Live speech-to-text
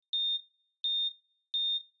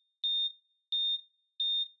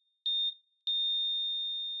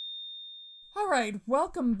right,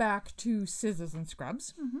 welcome back to Scissors and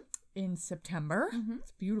Scrubs in September.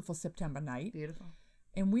 It's a beautiful September night. Beautiful.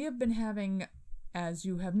 And we have been having, as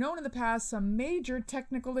you have known in the past, some major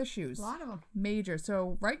technical issues. A lot of them. Major.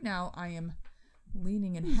 So right now I am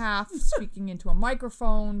leaning in half, speaking into a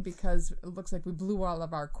microphone because it looks like we blew all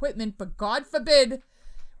of our equipment, but God forbid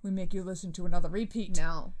we make you listen to another repeat.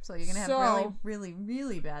 No. So you're going to have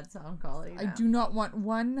really bad sound quality now. I do not want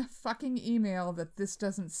one fucking email that this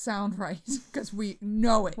doesn't sound right because we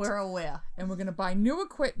know it. We're aware. And we're going to buy new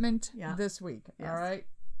equipment this week. Yes. All right?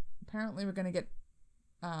 Apparently we're going to get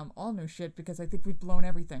all new shit because I think we've blown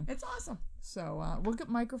everything. It's awesome. So we'll get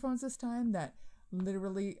microphones this time that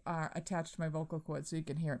literally are attached to my vocal cord so you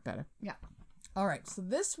can hear it better. Yeah. All right. So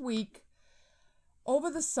this week,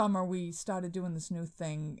 over the summer, we started doing this new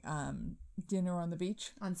thing, dinner on the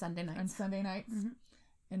beach. On Sunday nights. On Sunday nights. Mm-hmm.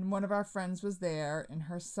 And one of our friends was there, and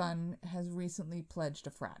her son has recently pledged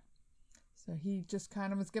a frat. So he just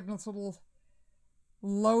kind of was giving us a little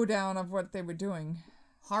lowdown of what they were doing.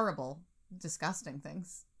 Horrible, disgusting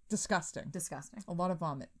things. Disgusting. A lot of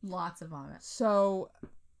vomit. Lots of vomit. So,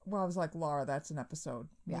 well, I was like, Laura, that's an episode.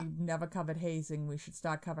 Yeah. We've never covered hazing. We should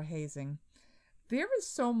start cover hazing. There is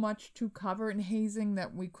so much to cover in hazing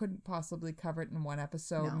that we couldn't possibly cover it in one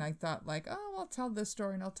episode. No. And I thought, like, oh, I'll tell this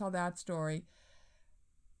story and I'll tell that story.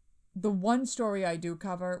 The one story I do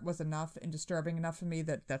cover was enough and disturbing enough for me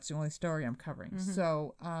that that's the only story I'm covering. Mm-hmm.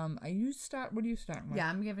 So, what are you starting with? Yeah,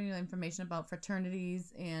 I'm giving you information about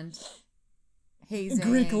fraternities and hazing.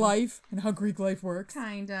 Greek life and how Greek life works.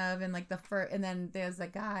 Kind of. And like and then there's a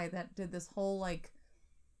guy that did this whole like,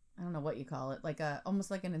 I don't know what you call it, like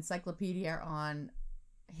almost like an encyclopedia on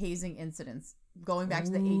hazing incidents going back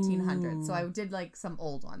to the 1800s. So I did like some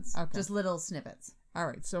old ones, just little snippets. All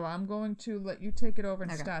right, so I'm going to let you take it over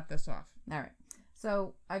and start this off. All right.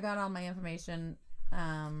 So I got all my information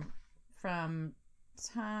from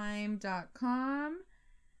time.com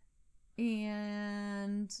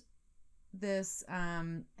and this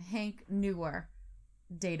Hank Newer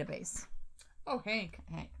database. Oh, Hank.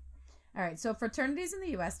 All right, so fraternities in the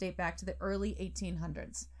U.S. date back to the early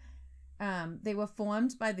 1800s. They were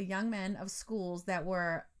formed by the young men of schools that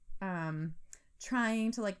were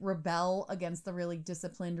trying to like rebel against the really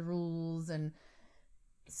disciplined rules and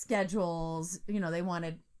schedules. You know, they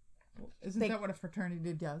wanted. Isn't that what a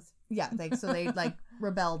fraternity does? Yeah, they like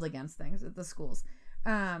rebelled against things at the schools.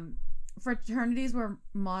 Fraternities were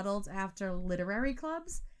modeled after literary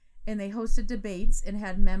clubs, and they hosted debates and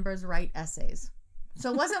had members write essays. So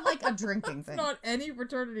it wasn't like a drinking thing. Not any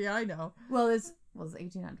fraternity I know. Well, it was the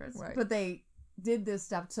 1800s. Right. But they did this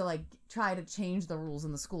stuff to like try to change the rules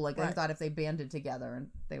in the school. Like they thought if they banded together and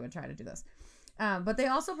they would try to do this. But they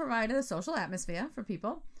also provided a social atmosphere for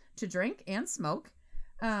people to drink and smoke.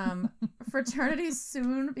 Fraternities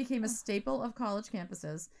soon became a staple of college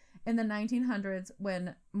campuses. In the 1900s,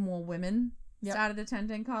 when more women started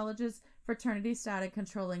attending colleges, fraternities started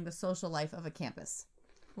controlling the social life of a campus.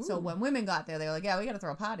 Ooh. So when women got there, they were like, yeah, we got to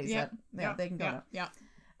throw parties that they can go to. Yeah.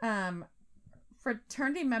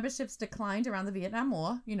 Fraternity memberships declined around the Vietnam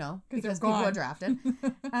War, because people were drafted.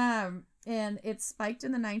 And it spiked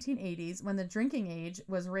in the 1980s when the drinking age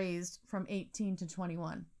was raised from 18 to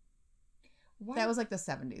 21. That was like the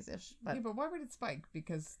 70s-ish. But why would it spike?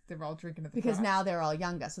 Because they're all drinking at the Because frat? now they're all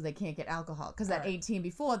younger, so they can't get alcohol. Because at 18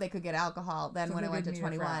 before, they could get alcohol. Then when it went to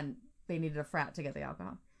 21, they needed a frat to get the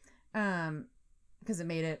alcohol. Because it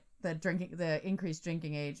made it the increased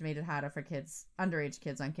drinking age made it harder for underage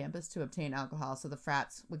kids on campus to obtain alcohol. So the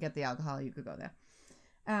frats would get the alcohol, you could go there.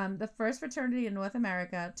 The first fraternity in North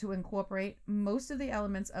America to incorporate most of the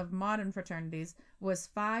elements of modern fraternities was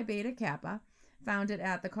Phi Beta Kappa, founded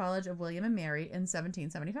at the College of William and Mary in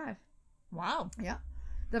 1775. Wow. Yeah.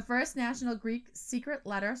 The first national Greek secret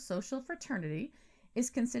letter social fraternity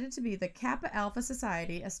is considered to be the Kappa Alpha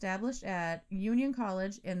Society, established at Union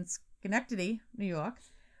College in Schenectady, New York,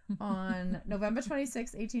 on November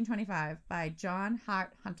 26, 1825, by John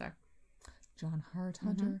Hart Hunter. John Hart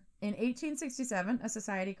Hunter. Mm-hmm. In 1867, a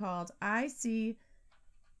society called I.C.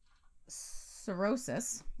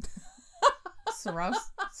 Cirrhosis.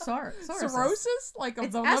 Cirrhosis? Like of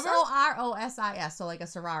it's the liver? Sorosis, so like a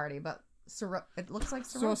sorority, but it looks like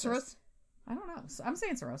cirrhosis. Sorceress? I don't know. I'm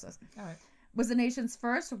saying cirrhosis. All right. Was the nation's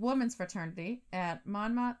first women's fraternity at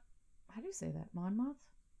Monmouth. How do you say that? Monmouth?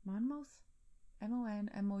 Monmouth? Monmouth?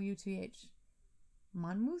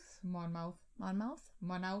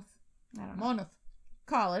 Monmouth? I don't know. Monmouth.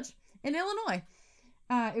 College in Illinois.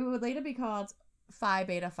 It would later be called Phi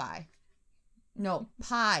Beta Phi. No,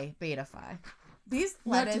 Pi Beta Phi. These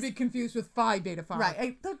letters... Not to be confused with Phi Beta Phi.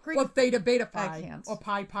 Right. The Greek... Or Theta Beta Phi. I can't. Or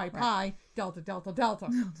Pi Pi Pi. Delta Delta Delta.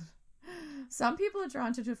 Some people are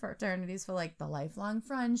drawn to fraternities for like the lifelong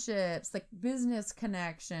friendships, like business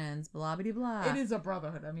connections, blah blah blah. It is a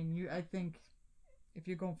brotherhood. I mean, I think if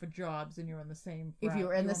you're going for jobs and you're in the same frat, if you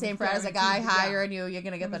were in the same frat as a guy hiring you, you're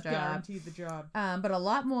gonna get the job. Guaranteed the job. But a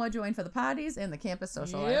lot more joined for the parties and the campus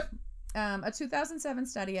social life. A 2007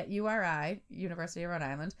 study at URI, University of Rhode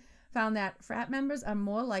Island, found that frat members are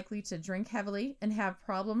more likely to drink heavily and have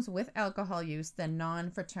problems with alcohol use than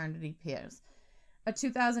non-fraternity peers. A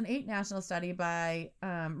 2008 national study by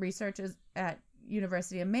researchers at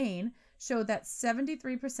University of Maine showed that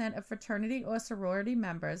 73% of fraternity or sorority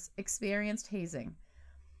members experienced hazing.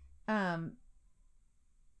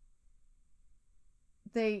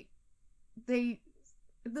 The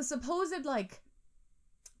supposed like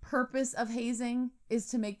purpose of hazing is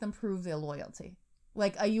to make them prove their loyalty.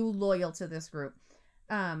 Like, are you loyal to this group?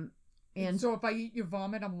 And so if I eat your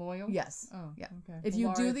vomit, I'm loyal? Yes. Oh, yeah. Okay. If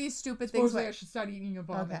you do these stupid things, I should start eating your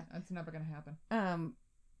vomit. Okay. That's never going to happen.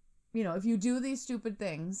 If you do these stupid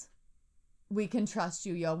things, we can trust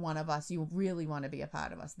you. You're one of us. You really want to be a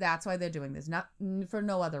part of us. That's why they're doing this, not for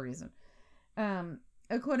no other reason.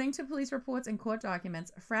 According to police reports and court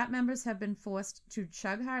documents, frat members have been forced to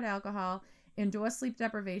chug hard alcohol, endure sleep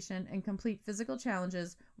deprivation, and complete physical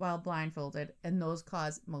challenges while blindfolded, and those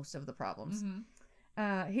cause most of the problems. Mm-hmm.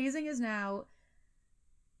 Hazing is now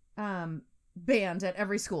banned at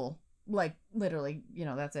every school. Like, literally,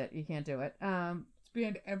 that's it. You can't do it. It's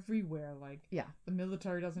banned everywhere. Like, the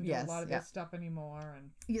military doesn't do a lot of this stuff anymore.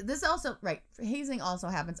 And this also, right, hazing also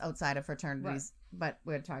happens outside of fraternities, but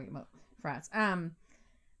we're talking about frats.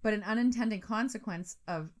 But an unintended consequence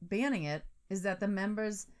of banning it is that the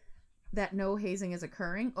members that know hazing is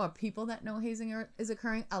occurring, or people that know hazing is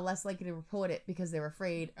occurring, are less likely to report it because they're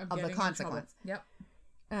afraid of the consequence. Yep.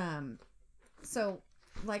 So,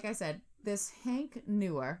 like I said, this Hank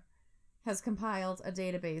Newer has compiled a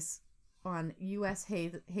database on U.S.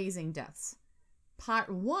 hazing deaths. Part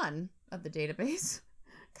 1 of the database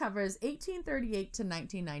covers 1838 to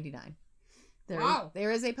 1999.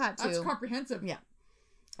 There is a part 2. That's comprehensive. Yeah.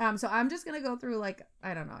 So I'm just going to go through, like,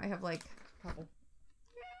 I don't know, I have like a couple,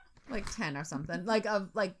 like 10 or something, like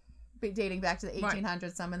dating back to the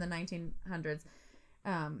 1800s, some in the 1900s.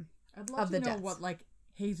 I'd love to know what like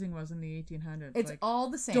hazing was in the 1800s. It's like, all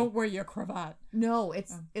the same. Don't wear your cravat. No,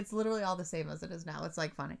 it's literally all the same as it is now. It's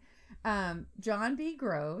like funny. John B.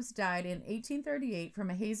 Groves died in 1838 from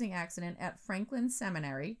a hazing accident at Franklin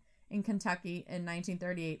Seminary in Kentucky in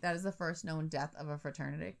 1938. That is the first known death of a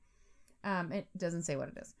fraternity. It doesn't say what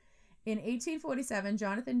it is. In 1847,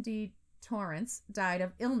 Jonathan D. Torrance died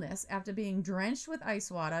of illness after being drenched with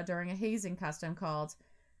ice water during a hazing custom called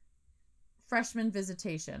freshman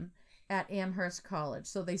visitation at Amherst College.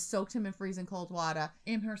 So they soaked him in freezing cold water.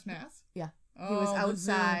 Amherst, Mass? Yeah. He was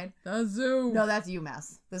outside. The zoo. No, that's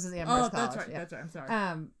UMass. This is Amherst College. That's right. Yeah. That's right. I'm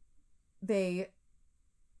sorry. They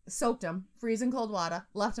soaked him, freezing cold water,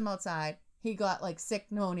 left him outside. He got like sick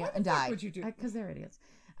pneumonia and died. What would you do? Because they're idiots.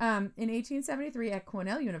 In 1873 at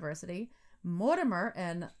Cornell University, Mortimer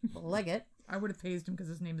and Leggett, I would have hazed him because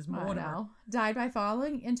his name is Mortimer, died by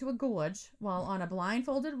falling into a gorge while on a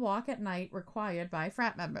blindfolded walk at night required by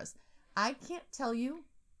frat members. I can't tell you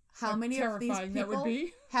how many of these people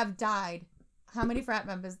have died. How many frat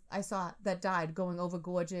members I saw that died going over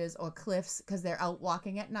gorges or cliffs because they're out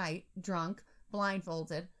walking at night, drunk,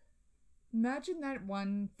 blindfolded. Imagine that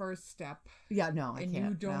one first step. Yeah, no, I can't. And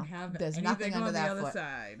you don't have There's anything nothing under on the that other foot.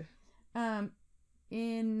 side.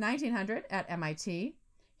 In 1900 at MIT,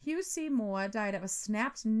 Hugh C. Moore died of a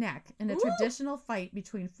snapped neck in a traditional fight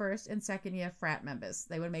between first and second year frat members.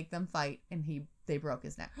 They would make them fight, and they broke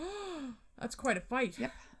his neck. That's quite a fight.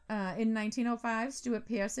 Yep. In 1905, Stuart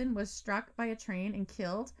Pearson was struck by a train and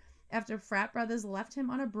killed after frat brothers left him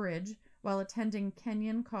on a bridge while attending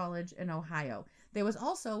Kenyon College in Ohio. There was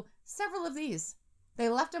also several of these. They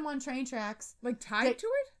left him on train tracks. Like tied to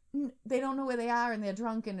it? They don't know where they are, and they're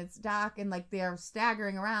drunk, and it's dark, and like they're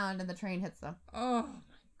staggering around, and the train hits them. Oh,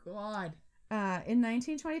 my God. In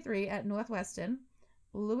 1923 at Northwestern,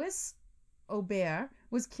 Louis Aubert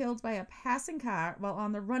was killed by a passing car while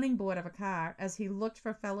on the running board of a car as he looked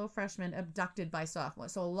for fellow freshmen abducted by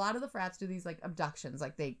sophomores. So a lot of the frats do these like abductions,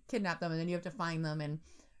 like they kidnap them and then you have to find them and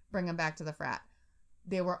bring them back to the frat.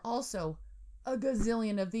 There were also a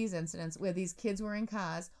gazillion of these incidents where these kids were in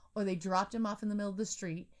cars or they dropped them off in the middle of the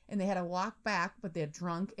street and they had to walk back, but they're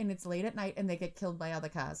drunk and it's late at night and they get killed by other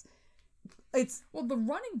cars. Well, the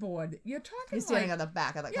running board, you're talking You're standing on the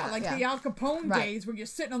back of the car. Like the Al Capone days where you're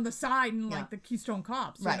sitting on the side and like the Keystone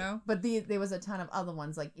Cops, you know? But there was a ton of other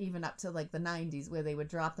ones, like even up to like the 90s where they would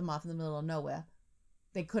drop them off in the middle of nowhere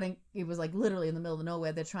they couldn't. It was like literally in the middle of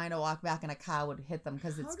nowhere. They're trying to walk back, and a car would hit them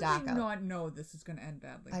because it's dark out. How do they not know this is going to end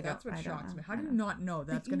badly? That's what shocks me. How do you not know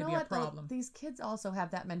that's going to be a problem? These kids also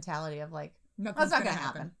have that mentality of like, nothing's that's not going to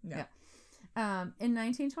happen. Yeah. In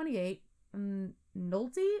 1928,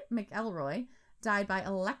 Nolte McElroy died by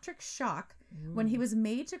electric shock when he was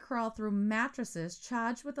made to crawl through mattresses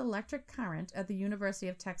charged with electric current at the University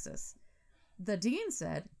of Texas. The dean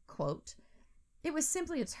said, quote, "It was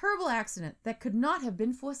simply a terrible accident that could not have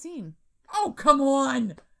been foreseen." Oh, come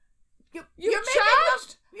on. You're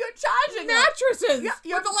charging mattresses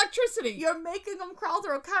with electricity. You're making them crawl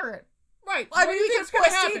through a current. Right. I mean, we could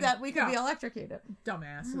foresee that we could be electrocuted.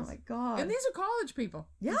 Dumbasses. Oh, my God. And these are college people.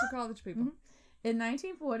 Yeah. These are college people. Mm-hmm. In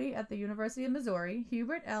 1940, at the University of Missouri,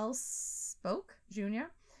 Hubert L. Spoke, Jr.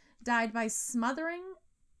 died by smothering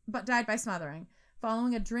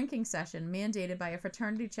following a drinking session mandated by a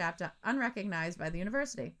fraternity chapter unrecognized by the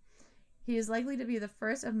university. He is likely to be the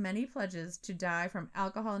first of many pledges to die from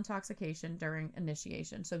alcohol intoxication during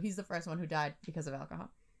initiation. So he's the first one who died because of alcohol.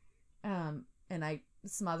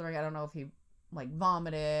 Smothering, I don't know if he like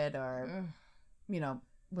vomited or,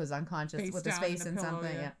 was unconscious with his face in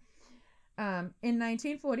something. Yeah. In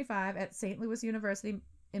 1945 at St. Louis University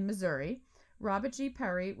in Missouri, Robert G.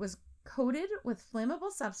 Perry was coated with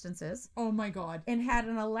flammable substances. Oh my God. And had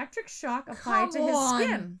an electric shock applied to his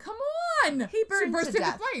skin. Come on. He burned burst to into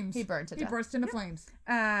death. flames. He burned to death. He burst into flames.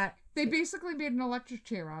 They basically made an electric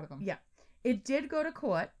chair out of him. Yeah. It did go to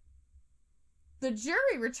court. The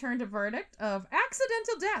jury returned a verdict of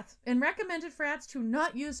accidental death and recommended frats to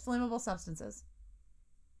not use flammable substances.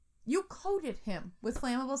 You coated him with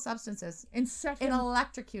flammable substances and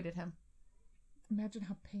electrocuted him. Imagine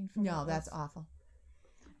how painful. No, that's awful.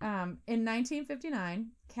 In 1959,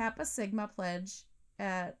 Kappa Sigma pledge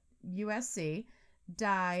at USC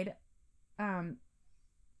died.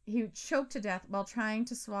 He choked to death while trying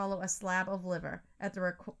to swallow a slab of liver at the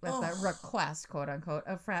request, quote unquote,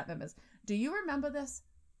 of frat members. Do you remember this?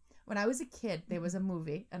 When I was a kid, there was a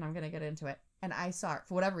movie, and I'm going to get into it, and I saw it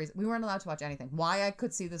for whatever reason. We weren't allowed to watch anything. Why I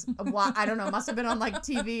could see this, I don't know. It must have been on like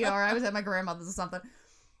TV, or I was at my grandmother's or something.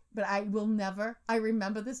 But I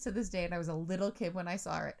remember this to this day, and I was a little kid when I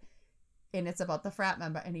saw it. And it's about the frat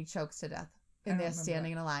member, and he chokes to death. And they're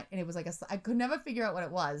standing in a line. And it was like I could never figure out what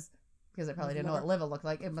it was, because I probably didn't know what liver looked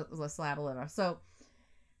like. It was a slab of liver. So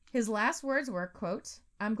his last words were, quote,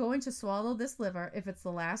 "I'm going to swallow this liver if it's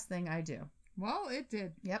the last thing I do." Well, it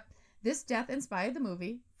did. Yep. This death inspired the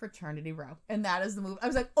movie Fraternity Row. And that is the movie. I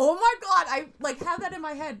was like, oh my God. I have that in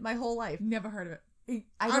my head my whole life. Never heard of it.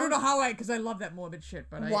 I don't know because I love that morbid shit.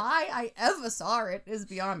 But why I ever saw it is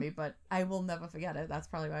beyond me, but I will never forget it. That's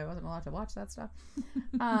probably why I wasn't allowed to watch that stuff.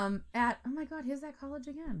 Oh my God, here's that college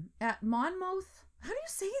again. At Monmouth. How do you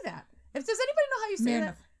say that? Does anybody know how you say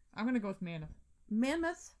that? I'm going to go with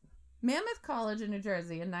Mammoth. Mammoth College in New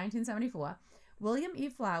Jersey in 1974. William E.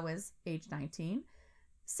 Flowers, age 19,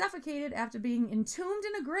 suffocated after being entombed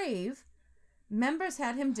in a grave. Members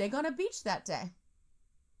had him dig on a beach that day.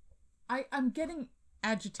 I'm getting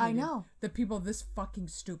agitated. I know. That people are this fucking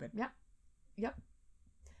stupid. Yep.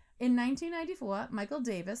 In 1994, Michael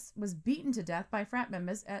Davis was beaten to death by frat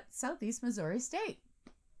members at Southeast Missouri State.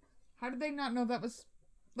 How did they not know that was...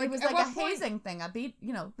 It was like a hazing thing, beating.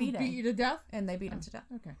 Beat you to death? And they beat him to death.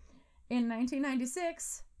 Okay. In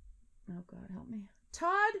 1996, oh God, help me,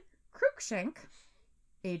 Todd Cruikshank,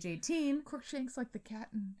 age 18. Cruikshank's like the cat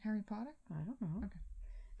in Harry Potter? I don't know. Okay.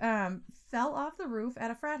 Fell off the roof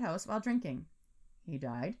at a frat house while drinking. He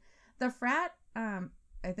died. The frat, I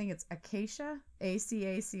think it's Acacia,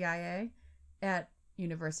 ACACIA, at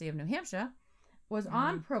University of New Hampshire, was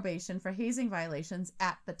on probation for hazing violations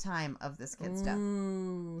at the time of this kid's death.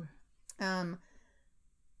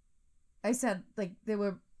 I said, there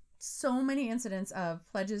were so many incidents of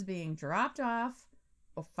pledges being dropped off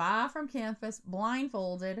or far from campus,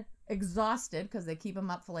 blindfolded, exhausted because they keep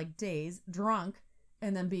them up for days, drunk,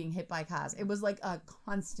 and then being hit by cars. It was like a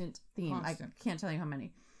constant theme. I can't tell you how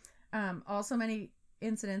many. Also many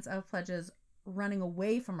incidents of pledges running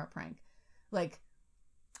away from a prank.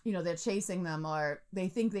 They're chasing them, or they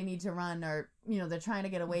think they need to run, or, they're trying to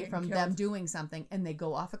get away from them doing something, and they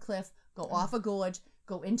go off a cliff, go off a gorge,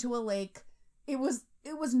 go into a lake. It was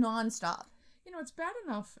nonstop. It's bad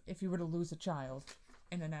enough if you were to lose a child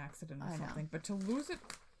in an accident or something, but to lose it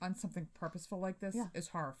on something purposeful like this is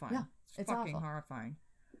horrifying. Yeah, it's fucking awful. Horrifying.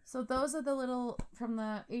 So those are the little, from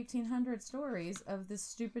the 1800 stories of this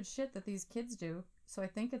stupid shit that these kids do. So I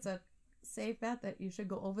think it's a safe bet that you should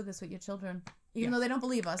go over this with your children, even though they don't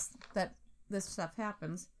believe us that this stuff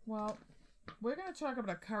happens. Well, we're going to talk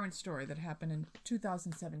about a current story that happened in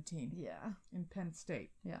 2017. Yeah. In Penn State.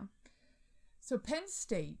 Yeah. So Penn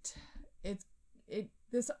State,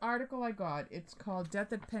 this article I got, it's called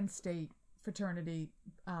Death at Penn State Fraternity.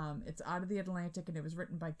 It's out of the Atlantic, and it was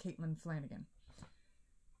written by Caitlin Flanagan.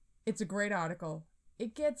 It's a great article.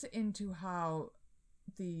 It gets into how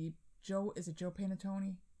Joe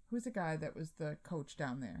Panatone? Who's the guy that was the coach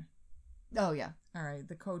down there? Oh, yeah. All right,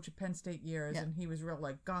 the coach of Penn State years, Yeah. and he was real,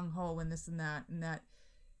 like, gung-ho and this and that,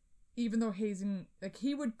 even though hazing, like,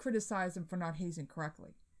 he would criticize him for not hazing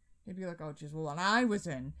correctly. He'd be like, oh, geez, well, when I was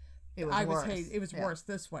in, it was worse. It was worse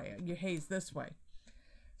this way. You haze this way.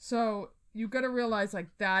 So you got to realize, like,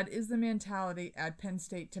 that is the mentality at Penn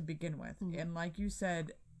State to begin with. Mm-hmm. And like you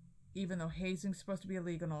said, even though hazing's supposed to be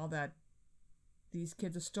illegal and all that, these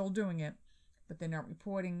kids are still doing it, but they're not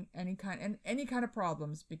reporting any kind of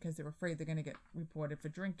problems because they're afraid they're going to get reported for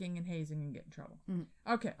drinking and hazing and get in trouble.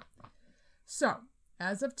 Mm-hmm. Okay. So,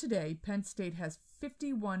 as of today, Penn State has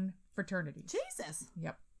 51 fraternities. Jesus.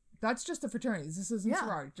 Yep. That's just the fraternities. This isn't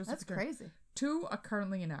sorority. Just that's crazy. 2 are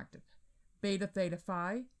currently inactive. Beta Theta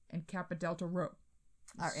Phi and Kappa Delta Rho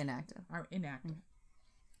are inactive. Mm-hmm.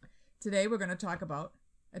 Today we're going to talk about,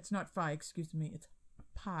 it's not Phi, excuse me, it's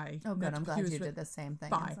Pi. Oh, good. I'm glad you did the same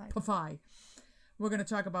thing. Phi. We're going to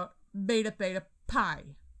talk about Beta Theta Pi.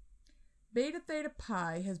 Beta Theta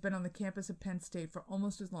Pi has been on the campus of Penn State for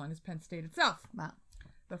almost as long as Penn State itself. Wow.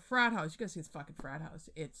 The frat house, you guys see this fucking frat house.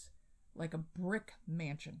 It's like a brick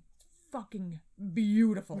mansion. Fucking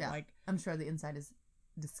beautiful. Yeah, like I'm sure the inside is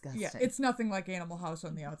disgusting. Yeah, it's nothing like Animal House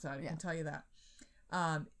on the outside. I can tell you that.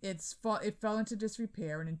 It fell into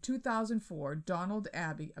disrepair, and in 2004, Donald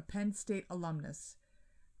Abbey, a Penn State alumnus,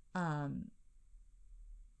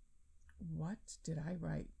 what did I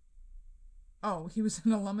write? Oh, he was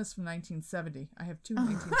an alumnus from 1970. I have 2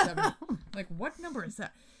 1970. Like, what number is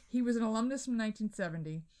that? He was an alumnus from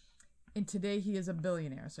 1970. And today he is a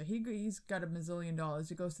billionaire. So he's got $1 million.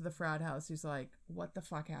 He goes to the frat house. He's like, what the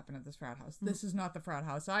fuck happened at this frat house? This is not the frat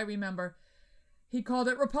house. I remember he called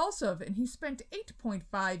it repulsive. And he spent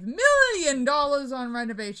 $8.5 million on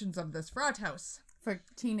renovations of this frat house. For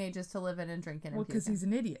teenagers to live in and drink in. Well, because he's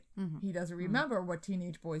an idiot. Mm-hmm. He doesn't remember what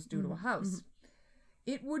teenage boys do to a house. Mm-hmm.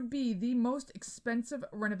 It would be the most expensive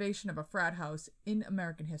renovation of a frat house in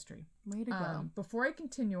American history. Way to go. Before I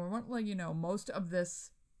continue, I want to let you know, most of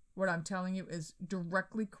this, what I'm telling you, is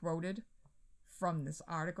directly quoted from this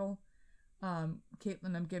article.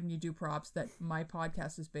 Caitlin, I'm giving you due props that my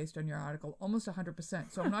podcast is based on your article almost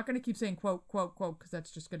 100%. So I'm not going to keep saying quote, quote, quote, because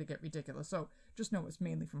that's just going to get ridiculous. So just know it's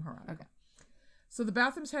mainly from her article. Okay. So the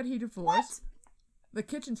bathrooms had heated floors. What? The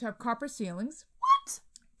kitchens have copper ceilings. What?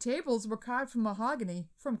 Tables were carved from mahogany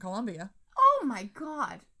from Colombia. Oh my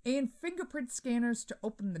God. And fingerprint scanners to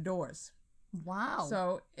open the doors. Wow.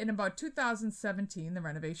 So in about 2017, the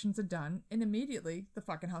renovations are done, and immediately the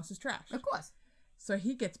fucking house is trashed. Of course. So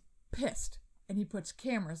he gets pissed, and he puts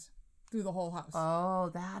cameras through the whole house. Oh,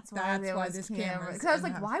 that's why there's cameras. Because I was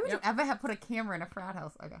like, why would you ever have put a camera in a frat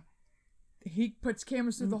house? Okay. He puts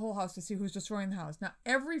cameras through the whole house to see who's destroying the house. Now,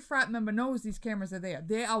 every frat member knows these cameras are there.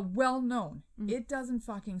 They are well known. Mm-hmm. It doesn't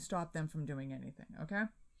fucking stop them from doing anything, okay?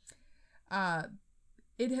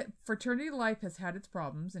 Fraternity life has had its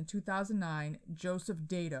problems. In 2009, Joseph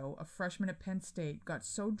Dado, a freshman at Penn State, got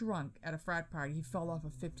so drunk at a frat party he fell off a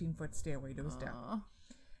 15-foot stairway to his death.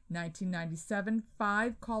 1997,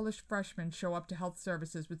 5 college freshmen show up to health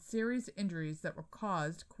services with serious injuries that were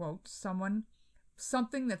caused, quote, something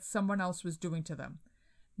that someone else was doing to them.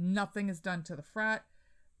 Nothing is done to the frat,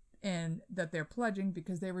 and that they're pledging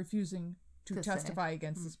because they're refusing to testify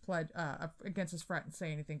against this against this frat and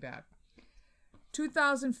say anything bad.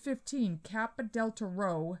 2015, Kappa Delta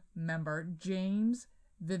Rho member James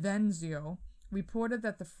Vivenzio reported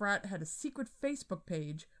that the frat had a secret Facebook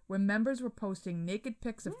page where members were posting naked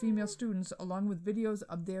pics of female students along with videos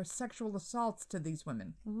of their sexual assaults to these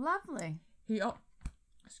women. Lovely. He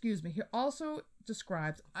also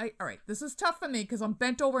describes, all right, this is tough for me because I'm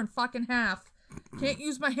bent over in fucking half. Can't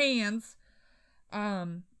use my hands.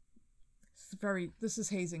 This is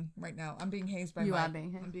hazing right now. I'm being hazed by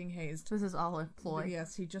I'm being hazed. This is all a ploy.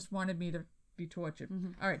 Yes, he just wanted me to be tortured.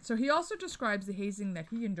 Mm-hmm. All right, so he also describes the hazing that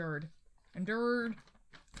he endured.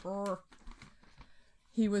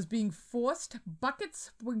 He was being force-fed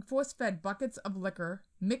buckets of liquor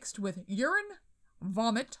mixed with urine,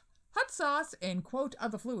 vomit, hot sauce, and, quote,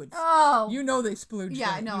 other fluids. Oh. You know they splooged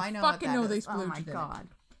Yeah, in it. I know. You fucking know they splooged in it. Oh, my God.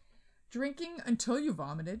 Drinking until you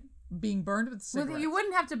vomited. Being burned with cigarettes. Well, you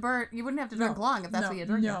wouldn't have to drink long if that's what you're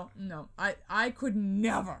drinking. No. I could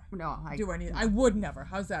never do anything. I would never.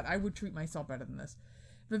 How's that? I would treat myself better than this.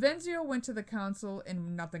 Vivenzio went to the council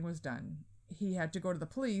and nothing was done. He had to go to the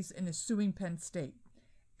police and is suing Penn State.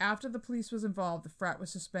 After the police was involved, the frat was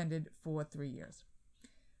suspended for 3 years.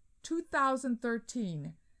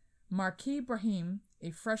 2013, Marquis Brahim, a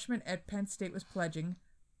freshman at Penn State, was pledging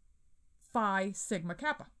Phi Sigma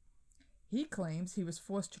Kappa. He claims he was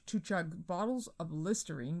forced to chug bottles of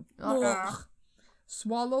Listerine,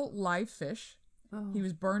 swallow live fish. He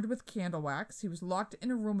was burned with candle wax. He was locked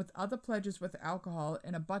in a room with other pledges with alcohol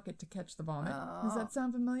in a bucket to catch the vomit. Does that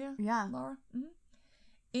sound familiar? Yeah. Laura? Mm-hmm.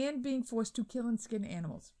 And being forced to kill and skin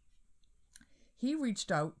animals. He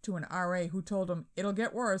reached out to an RA who told him it'll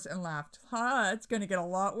get worse and laughed. It's going to get a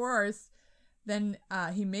lot worse. Then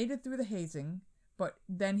he made it through the hazing, but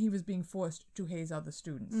then he was being forced to haze other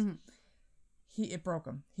students. Mm-hmm. It broke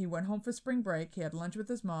him. He went home for spring break. He had lunch with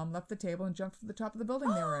his mom, left the table, and jumped from the top of the building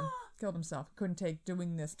they were in. Killed himself. Couldn't take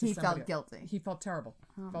doing this to somebody. He felt guilty. He felt terrible.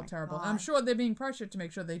 Felt terrible. God. I'm sure they're being pressured to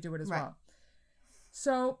make sure they do it as well.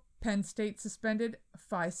 So, Penn State suspended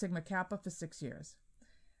Phi Sigma Kappa for 6 years.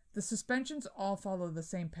 The suspensions all follow the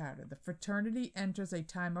same pattern. The fraternity enters a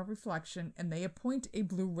time of reflection, and they appoint a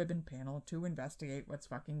blue ribbon panel to investigate what's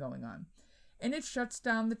fucking going on. And it shuts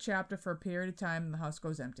down the chapter for a period of time, and the house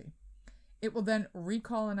goes empty. It will then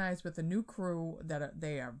recolonize with a new crew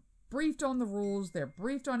they are briefed on the rules, they're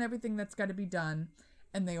briefed on everything that's got to be done,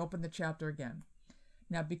 and they open the chapter again.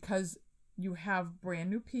 Now, because you have brand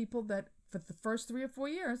new people that for the first 3 or 4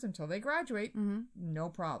 years until they graduate, no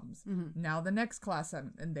problems. Mm-hmm. Now the next class,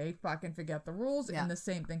 and they fucking forget the rules, and the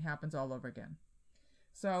same thing happens all over again.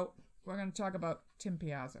 So, we're going to talk about Tim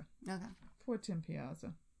Piazza. Okay. Poor Tim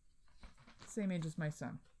Piazza. Same age as my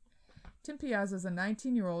son. Tim Piazza is a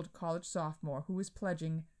 19-year-old college sophomore who is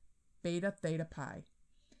pledging Beta Theta Pi.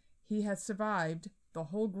 He has survived the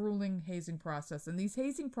whole grueling hazing process, and these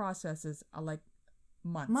hazing processes are like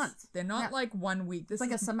months. They're not like 1 week. It's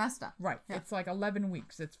like a semester. Right. Yeah. It's like 11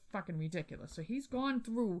 weeks. It's fucking ridiculous. So he's gone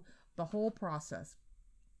through the whole process.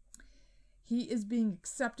 He is being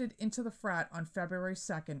accepted into the frat on February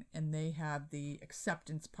 2nd, and they have the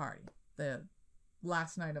acceptance party, the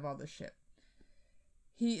last night of all this shit.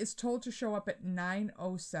 He is told to show up at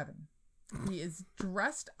 9:07. He is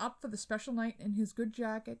dressed up for the special night in his good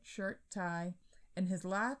jacket, shirt, tie, and his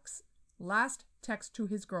last text to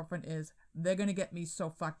his girlfriend is, "They're going to get me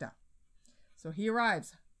so fucked up." So he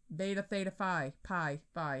arrives, Beta Theta Phi, Pi,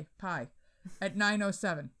 at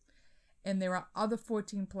 9:07. And there are other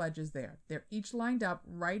 14 pledges there. They're each lined up,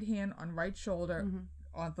 right hand on right shoulder,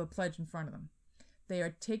 on the pledge in front of them. They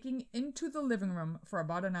are taken into the living room for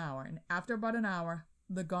about an hour, and after about an hour,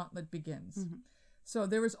 the gauntlet begins. Mm-hmm. So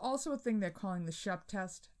there is also a thing they're calling the Shep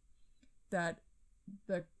test, that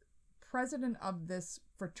the president of this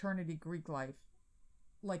fraternity, Greek life,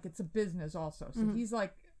 like it's a business also. So he's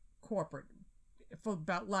like corporate, for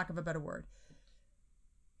lack of a better word.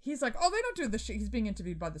 He's like, oh, they don't do the he's being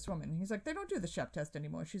interviewed by this woman. He's like, they don't do the Shep test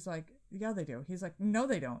anymore. She's like, yeah, they do. He's like, no,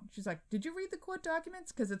 they don't. She's like, did you read the court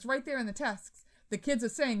documents? Because it's right there in the tests. The kids are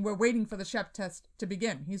saying we're waiting for the Shep test to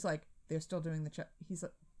begin. He's like, they're still doing the Shep.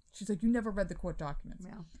 She's like, you never read the court documents.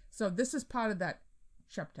 Yeah. So this is part of that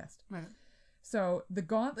Shep test. Right. So the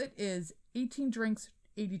gauntlet is 18 drinks,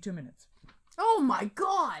 82 minutes. Oh my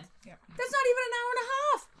God. Yeah. That's not even an hour and a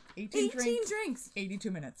half. 18 drinks.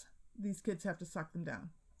 82 minutes. These kids have to suck them down.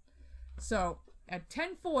 So at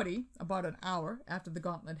 10:40, about an hour after the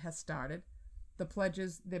gauntlet has started, the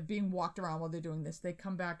pledges, they're being walked around while they're doing this. They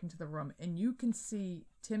come back into the room, and you can see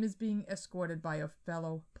Tim is being escorted by a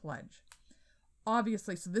fellow pledge.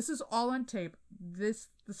 Obviously, so this is all on tape. The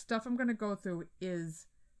stuff I'm going to go through is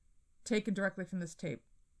taken directly from this tape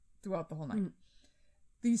throughout the whole night.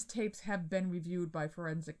 These tapes have been reviewed by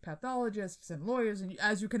forensic pathologists and lawyers, and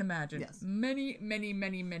as you can imagine,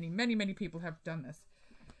 many people have done this.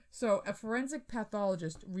 So a forensic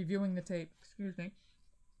pathologist reviewing the tape,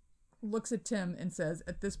 looks at Tim and says,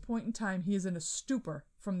 at this point in time, he is in a stupor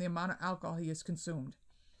from the amount of alcohol he has consumed.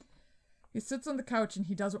 He sits on the couch and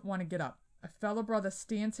he doesn't want to get up. A fellow brother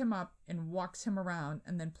stands him up and walks him around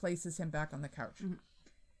and then places him back on the couch.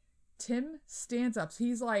 Tim stands up. So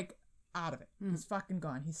he's like out of it. He's fucking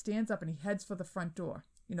gone. He stands up and he heads for the front door.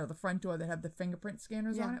 You know, the front door that have the fingerprint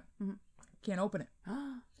scanners on it. Can't open it.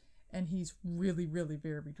 And he's really, really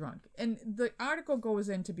very drunk. And the article goes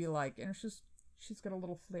in to be like, and it's just, she's got a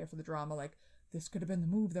little flair for the drama, like, this could have been the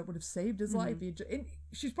move that would have saved his life. And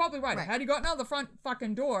she's probably right. Had he gotten out the front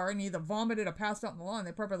fucking door and either vomited or passed out in the lawn,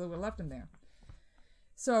 they probably would have left him there.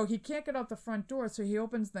 So he can't get out the front door, so he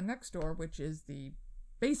opens the next door, which is the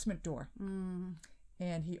basement door.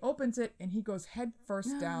 And he opens it, and he goes head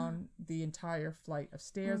first down the entire flight of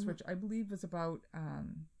stairs, which I believe is about,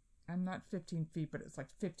 I'm not 15 feet, but it's like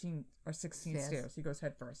 15 or 16 stairs. He goes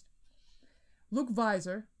head first. Luke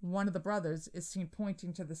Visor, one of the brothers, is seen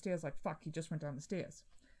pointing to the stairs like, fuck, he just went down the stairs.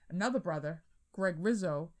 Another brother, Greg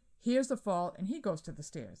Rizzo, hears the fall and he goes to the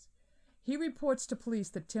stairs. He reports to police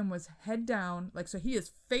that Tim was head down, so he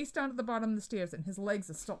is face down to the bottom of the stairs and his legs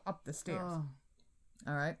are still up the stairs. Oh.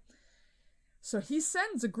 All right. So he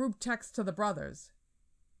sends a group text to the brothers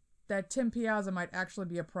that Tim Piazza might actually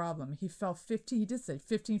be a problem. He fell 15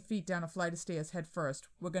 feet down a flight of stairs head first.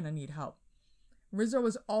 We're going to need help. Rizzo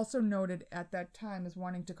was also noted at that time as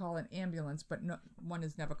wanting to call an ambulance, but no one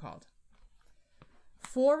is never called.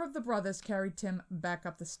 4 of the brothers carried Tim back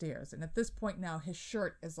up the stairs, and at this point now his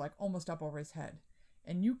shirt is almost up over his head.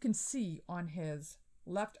 And you can see on his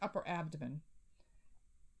left upper abdomen,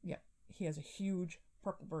 he has a huge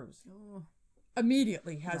purple bruise. Ooh.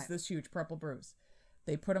 Immediately has this huge purple bruise.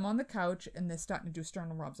 They put him on the couch and they're starting to do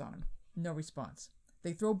sternal rubs on him. No response.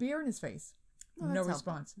 They throw beer in his face. No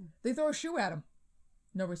response. They throw a shoe at him.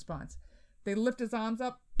 No response. They lift his arms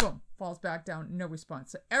up. Boom. Falls back down. No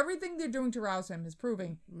response. So everything they're doing to rouse him is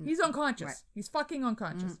proving he's unconscious. Right. He's fucking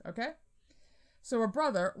unconscious. Okay? So a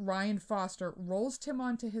brother, Ryan Foster, rolls Tim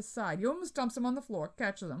onto his side. He almost dumps him on the floor,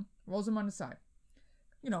 catches him, rolls him on his side.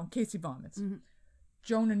 In case he vomits. Mm-hmm.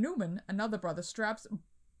 Jonah Newman, another brother, straps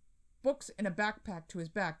books in a backpack to his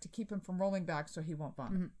back to keep him from rolling back so he won't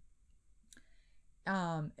vomit.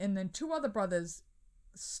 Mm-hmm. And then 2 other brothers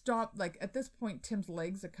stop, at this point, Tim's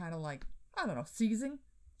legs are kind of seizing.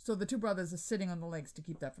 So the 2 brothers are sitting on the legs to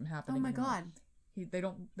keep that from happening. Oh my God. They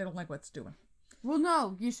don't like what it's doing. Well,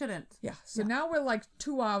 no, you shouldn't. Yeah. So now we're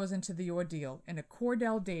 2 hours into the ordeal, and a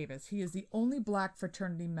Cordell Davis, he is the only black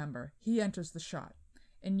fraternity member. He enters the shot.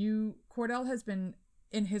 And Cordell has been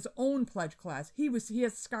in his own pledge class. He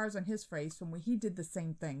has scars on his face from when he did the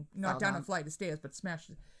same thing. Not down a flight of stairs, but smashed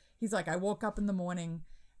it. He's like, I woke up in the morning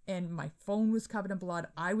and my phone was covered in blood.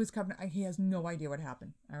 I was covered. He has no idea what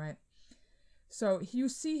happened. All right. So you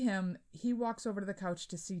see him. He walks over to the couch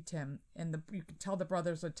to see Tim, and you can tell the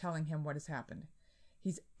brothers are telling him what has happened.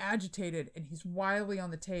 He's agitated and he's wildly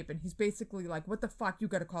on the tape, and he's basically like, what the fuck? You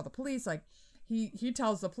got to call the police. He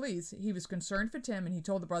tells the police he was concerned for Tim, and he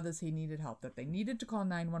told the brothers he needed help, that they needed to call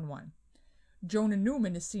 911. Jonah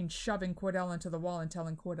Newman is seen shoving Cordell into the wall and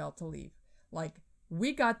telling Cordell to leave.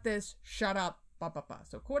 We got this, shut up, blah, blah, blah.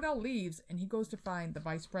 So Cordell leaves, and he goes to find the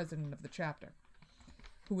vice president of the chapter,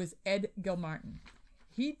 who is Ed Gilmartin.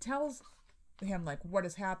 He tells him, what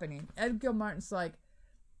is happening. Ed Gilmartin's like,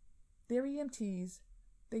 they're EMTs.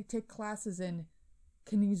 They take classes in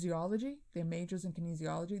kinesiology. They're majors in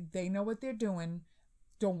kinesiology. They know what they're doing.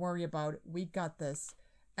 Don't worry about it. We got this.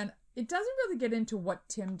 And it doesn't really get into what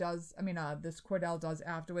Tim does. This Cordell does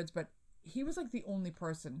afterwards, but he was the only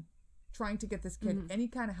person trying to get this kid any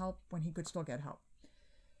kind of help when he could still get help.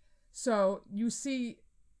 So you see,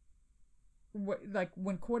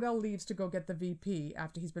 when Cordell leaves to go get the VP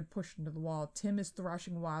after he's been pushed into the wall, Tim is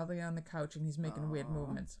thrashing wildly on the couch and he's making weird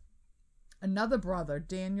movements. Another brother,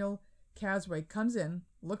 Daniel Casway, comes in,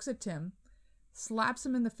 looks at Tim, slaps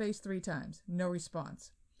him in the face 3 times. No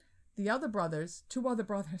response. The other brothers, 2 other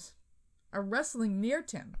brothers, are wrestling near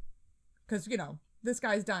Tim. Because, this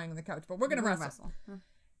guy's dying on the couch, but we're going to wrestle. Huh.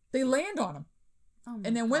 They land on him. Oh my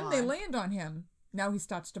and then when God. they land on him, now he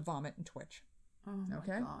starts to vomit and twitch. Oh my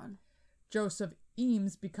God. Joseph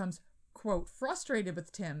Eames becomes, quote, frustrated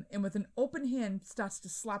with Tim, and with an open hand starts to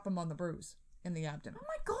slap him on the bruise in the abdomen. Oh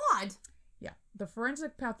my God. Yeah. The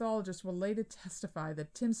forensic pathologist will later testify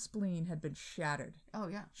that Tim's spleen had been shattered. Oh,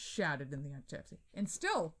 yeah. Shattered in the autopsy. And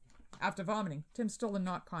still, after vomiting, Tim's still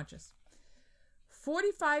not conscious.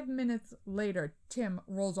 45 minutes later, Tim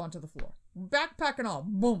rolls onto the floor. Backpack and all.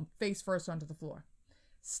 Boom. Face first onto the floor.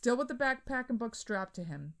 Still with the backpack and book strapped to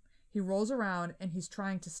him, he rolls around and he's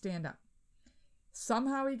trying to stand up.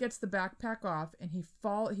 Somehow he gets the backpack off and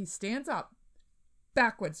he stands up,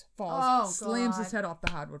 backwards, falls, slams his head off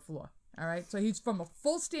the hardwood floor. All right, so he's from a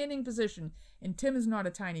full standing position, and Tim is not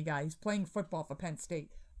a tiny guy. He's playing football for Penn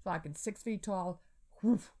State, fucking 6 feet tall,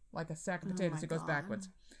 whoof, like a sack of potatoes. He goes backwards.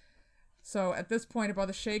 So at this point, a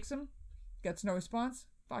brother shakes him, gets no response,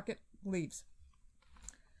 fuck it, leaves.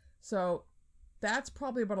 So that's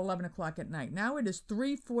probably about 11 o'clock at night. Now it is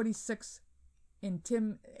 3:46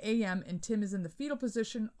 a.m. and Tim is in the fetal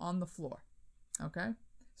position on the floor. Okay,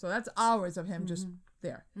 so that's hours of him just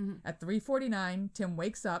there. At 3:49, Tim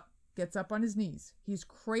wakes up. Gets up on his knees. He's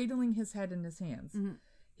cradling his head in his hands.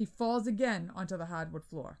 He falls again onto the hardwood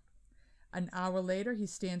floor. An hour later, he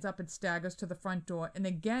stands up and staggers to the front door and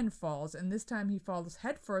again falls, and this time he falls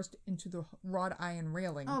headfirst into the wrought iron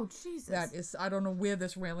railing. Oh, Jesus. That is, I don't know where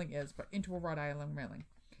this railing is, but into a wrought iron railing.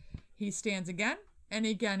 He stands again, and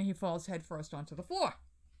again he falls headfirst onto the floor.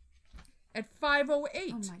 At 5:08, Oh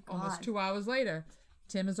my God. almost 2 hours later,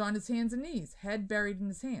 Tim is on his hands and knees, head buried in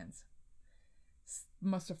his hands.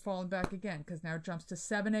 Must have fallen back again, because now it jumps to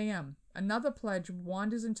 7 a.m. Another pledge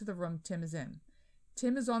wanders into the room Tim is in.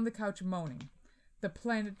 Tim is on the couch moaning. The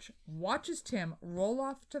pledge watches Tim roll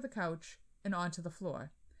off to the couch and onto the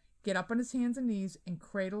floor, get up on his hands and knees and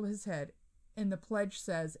cradle his head, and the pledge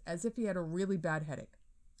says, as if he had a really bad headache.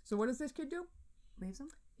 So what does this kid do? Leaves him?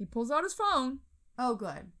 He pulls out his phone. Oh,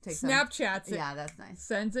 good. Snapchats it. Yeah, that's nice.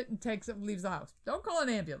 Sends it and takes it and leaves the house. Don't call an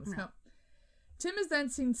ambulance. No. Tim is then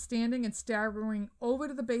seen standing and staggering over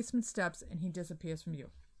to the basement steps, and he disappears from view.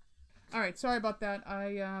 All right, sorry about that.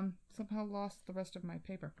 I somehow lost the rest of my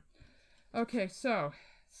paper. Okay, so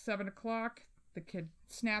 7 o'clock, the kid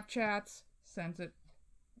Snapchats, sends it.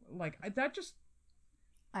 Like, that just...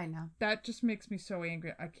 I know. That just makes me so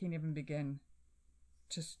angry. I can't even begin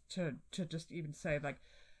to just even say, like,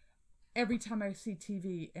 every time I see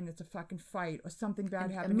TV and it's a fucking fight or something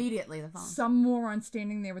bad happening, immediately the phone. Some moron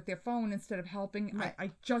standing there with their phone instead of helping. Right.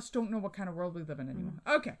 I just don't know what kind of world we live in anymore.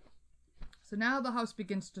 Okay. So now the house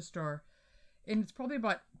begins to stir, and it's probably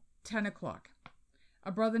about 10 o'clock.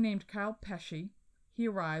 A brother named Kyle Pesci, he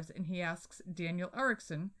arrives and he asks Daniel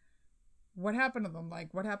Erickson, what happened to them?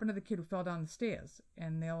 Like, what happened to the kid who fell down the stairs?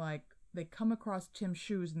 And they're like, they come across Tim's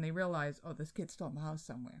shoes and they realize, oh, this kid's still in the house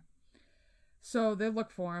somewhere. So they look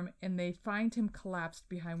for him, and they find him collapsed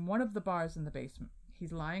behind one of the bars in the basement.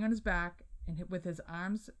 He's lying on his back and with his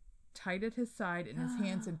arms tight at his side and his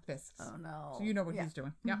hands in fists. Oh, no. So you know what he's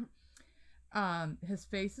doing. Yeah. His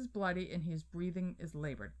face is bloody, and his breathing is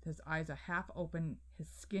labored. His eyes are half open. His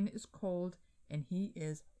skin is cold, and he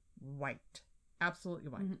is white. Absolutely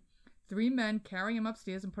white. 3 men carry him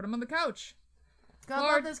upstairs and put him on the couch. God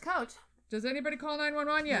love this couch. Does anybody call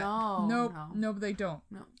 911 yet? No. No, they don't.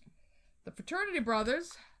 No. The fraternity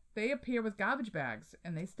brothers, they appear with garbage bags,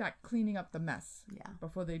 and they start cleaning up the mess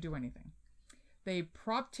before they do anything. They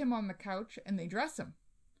prop Tim on the couch, and they dress him.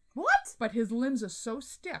 What? But his limbs are so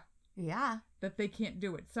stiff that they can't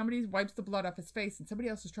do it. Somebody wipes the blood off his face, and somebody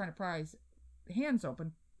else is trying to pry his hands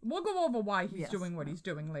open. We'll go over why he's doing what he's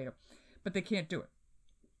doing later, but they can't do it.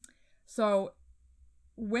 So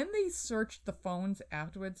when they searched the phones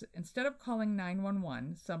afterwards, instead of calling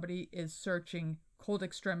 911, somebody is searching cold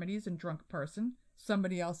extremities and drunk person.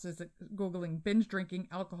 Somebody else is Googling binge drinking,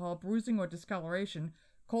 alcohol, bruising or discoloration,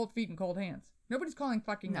 cold feet and cold hands. Nobody's calling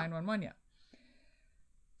fucking 911 yet.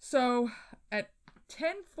 So at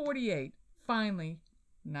 10:48, finally,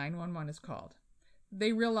 911 is called.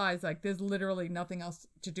 They realize, like, there's literally nothing else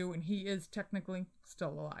to do, and he is technically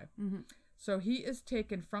still alive. So he is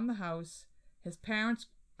taken from the house. His parents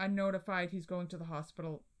are notified he's going to the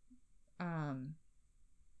hospital.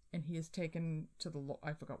 And he is taken to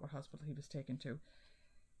I forgot what hospital he was taken to.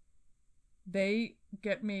 The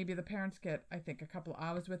parents get, I think, a couple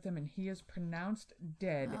hours with him, and he is pronounced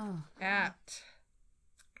dead at,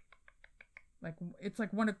 like, it's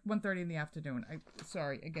like 1:30 in the afternoon.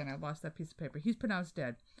 Sorry, again, I lost that piece of paper. He's pronounced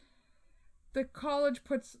dead. The college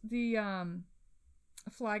puts the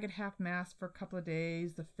flag at half-mast for a couple of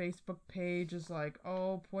days. The Facebook page is like,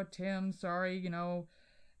 oh, poor Tim, sorry, you know.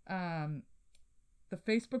 The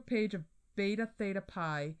Facebook page of Beta Theta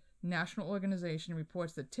Pi National Organization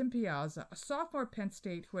reports that Tim Piazza, a sophomore at Penn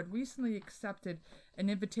State who had recently accepted an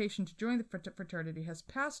invitation to join the fraternity, has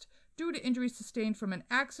passed due to injuries sustained from an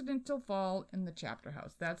accidental fall in the chapter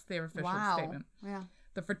house. That's their official statement. Yeah.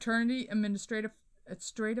 The fraternity administrative...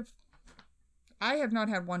 I have not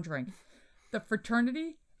had one drink. The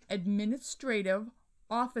fraternity administrative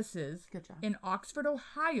offices in Oxford,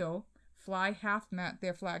 Ohio,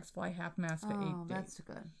 their flags fly half-mast for 8 days. That's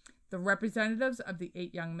good. The representatives of the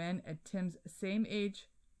 8 young men at Tim's same age,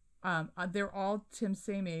 they're all Tim's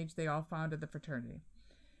same age. They all founded the fraternity.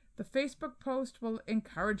 The Facebook post will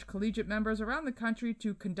encourage collegiate members around the country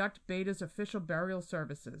to conduct Beta's official burial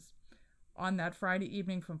services on that Friday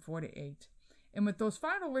evening from 4 to 8. And with those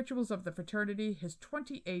final rituals of the fraternity, his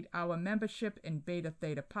 28-hour membership in Beta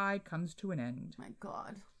Theta Pi comes to an end. My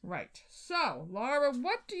God. Right. So, Laura,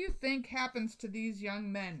 what do you think happens to these young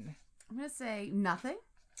men? I'm going to say nothing.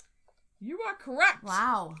 You are correct.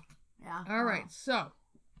 Wow. Yeah. All right. So,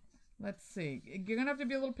 let's see. You're going to have to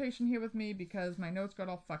be a little patient here with me because my notes got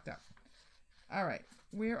all fucked up. All right.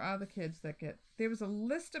 Where are the kids that get... There was a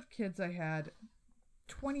list of kids I had.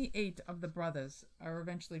 28 of the brothers are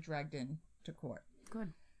eventually dragged in to court.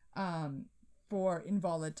 Good. For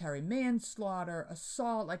involuntary manslaughter,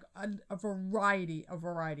 assault, like a variety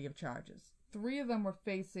of charges. 3 of them were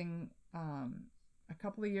facing a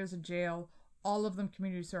couple of years in jail, all of them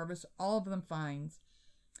community service, all of them fines.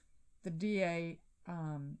 The DA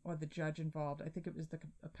or the judge involved, I think it was the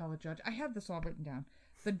appellate judge. I have this all written down.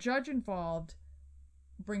 The judge involved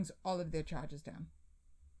brings all of their charges down.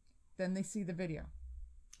 Then they see the video.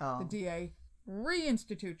 Oh. The DA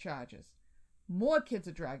reinstitute charges. More kids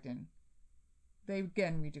are dragged in. They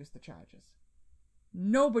again reduce the charges.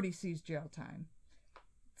 Nobody sees jail time.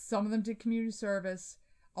 Some of them did community service.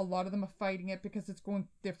 A lot of them are fighting it because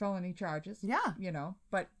they're felony charges. Yeah. You know,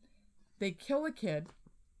 but they kill a kid,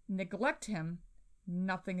 neglect him,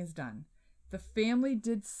 nothing is done. The family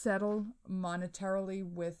did settle monetarily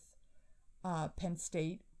with Penn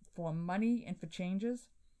State for money and for changes.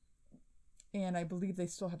 And I believe they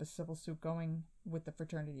still have a civil suit going with the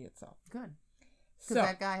fraternity itself. Good. Because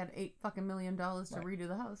that guy had $8 million to redo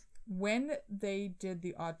the house. When they did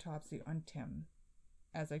the autopsy on Tim,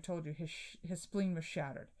 as I told you, his spleen was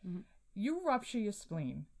shattered. Mm-hmm. You rupture your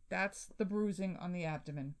spleen. That's the bruising on the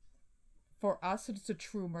abdomen. For us, it's a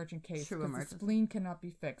true emergent case. Because the spleen cannot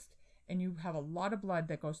be fixed. And you have a lot of blood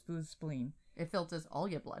that goes through the spleen. It filters all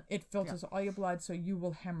your blood. It filters all your blood, so you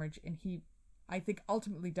will hemorrhage. And he, I think,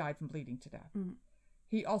 ultimately died from bleeding to death. Mm-hmm.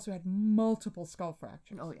 He also had multiple skull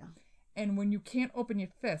fractures. Oh, yeah. And when you can't open your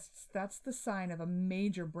fists, that's the sign of a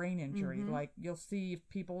major brain injury. Mm-hmm. Like, you'll see if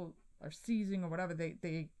people are seizing or whatever,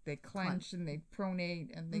 they clench and they pronate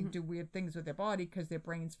and they do weird things with their body because their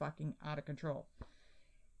brain's fucking out of control.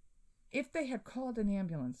 If they had called an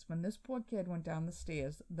ambulance when this poor kid went down the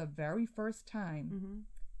stairs the very first time,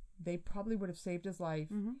 they probably would have saved his life.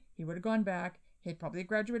 Mm-hmm. He would have gone back. He'd probably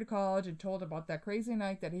graduated college and told about that crazy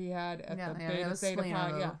night that he had at the Beta Theta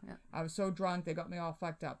Pi. Yeah. I was so drunk, they got me all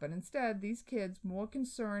fucked up. But instead, these kids, more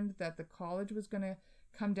concerned that the college was going to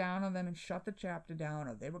come down on them and shut the chapter down,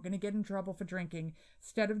 or they were going to get in trouble for drinking,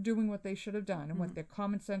 instead of doing what they should have done and what their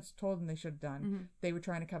common sense told them they should have done, they were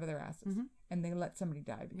trying to cover their asses. And they let somebody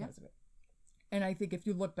die because of it. And I think if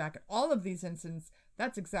you look back at all of these incidents,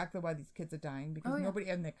 that's exactly why these kids are dying, because nobody,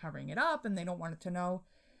 and they're covering it up and they don't want it to know.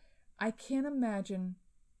 I can't imagine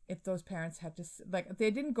if those parents had to, like, if they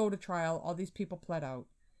didn't go to trial, all these people pled out.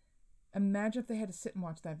 Imagine if they had to sit and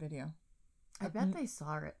watch that video. I bet they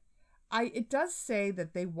saw it. It does say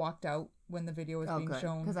that they walked out when the video was being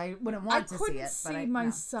shown. Because I wouldn't want to see it. I couldn't see my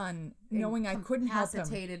son knowing I couldn't help him.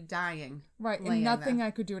 Incapacitated, dying. Right, and nothing there.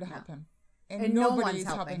 I could do to help him. And no nobody's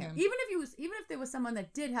one's helping him. Even if there was someone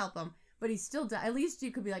that did help him, but he still died, at least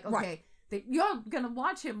you could be like, okay, you're going to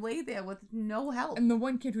watch him lay there with no help. And the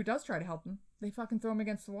one kid who does try to help him, they fucking throw him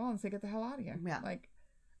against the wall and say, get the hell out of here. Yeah. Like,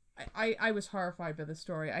 I was horrified by this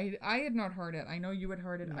story. I had not heard it. I know you had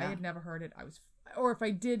heard it. Yeah. I had never heard it. Or if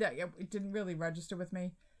I did, it didn't really register with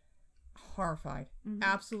me. Horrified. Mm-hmm.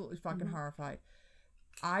 Absolutely fucking horrified.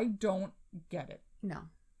 I don't get it. No.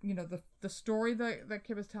 You know, the story that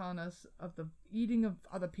Kid was telling us of the eating of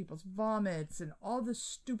other people's vomits and all this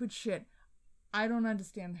stupid shit. I don't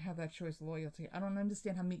understand how that shows loyalty. I don't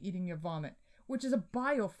understand how me eating your vomit, which is a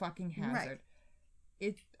bio-fucking hazard.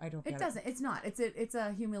 Right. I don't get it. It doesn't. It's not. It's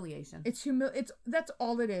a humiliation. That's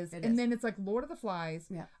all it is. And then it's like Lord of the Flies.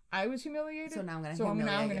 Yeah. I was humiliated. So now I'm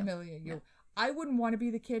going to humiliate you. Yeah. I wouldn't want to be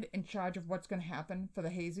the kid in charge of what's going to happen for the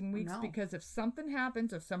hazing weeks, because if something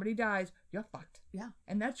happens, if somebody dies, you're fucked. Yeah.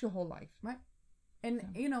 And that's your whole life. Right. And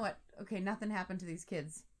you know what? Okay, nothing happened to these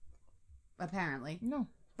kids. Apparently. No.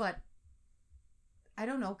 But I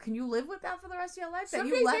don't know. Can you live with that for the rest of your life?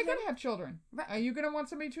 Somebody's going to have children. Right. Are you going to want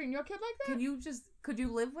somebody treating your kid like that? Could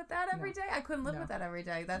you live with that every day? I couldn't live with that every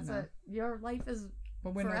day. That's your life is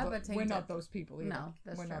forever tainted. We're not those people either. No,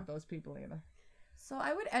 that's true. We're not those people either. So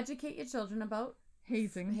I would educate your children about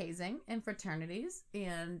hazing and fraternities,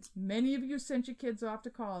 and many of you sent your kids off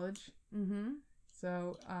to college. Mm-hmm.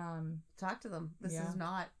 So talk to them. That's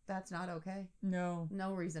not okay. No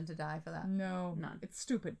reason to die for that. No, none. It's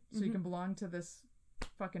stupid. So you can belong to this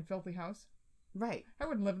fucking filthy house. Right. I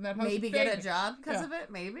wouldn't live in that house. Maybe get a job because of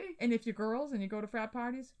it. Maybe. And if you're girls and you go to frat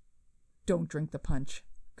parties, don't drink the punch.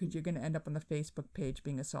 Because you're going to end up on the Facebook page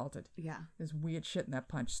being assaulted. Yeah. There's weird shit in that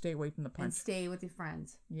punch. Stay away from the punch. And stay with your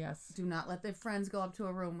friends. Yes. Do not let their friends go up to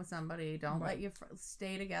a room with somebody. Don't let your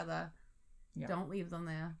stay together. Yeah. Don't leave them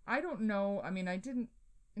there. I don't know. I mean, I didn't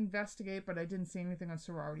investigate, but I didn't see anything on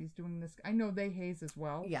sororities doing this. I know they haze as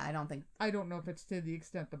well. Yeah, I don't know if it's to the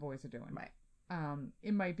extent the boys are doing. Right.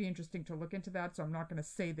 It might be interesting to look into that, so I'm not going to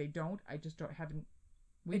say they don't. I just haven't.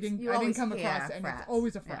 I didn't come across it, and it's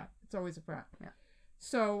always a frat. Yeah. It's always a frat. Yeah.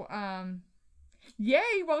 So, yay,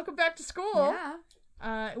 welcome back to school.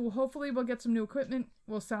 Yeah. Hopefully we'll get some new equipment.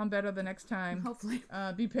 We'll sound better the next time. Hopefully.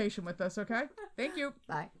 Be patient with us, okay? Thank you.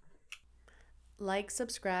 Bye. Like,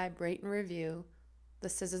 subscribe, rate, and review the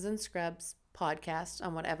Scissors and Scrubs podcast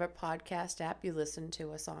on whatever podcast app you listen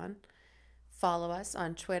to us on. Follow us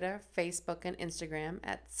on Twitter, Facebook, and Instagram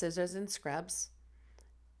at Scissors and Scrubs.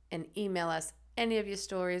 And email us any of your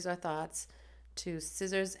stories or thoughts to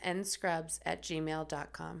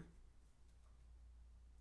scissorsandscrubs@gmail.com.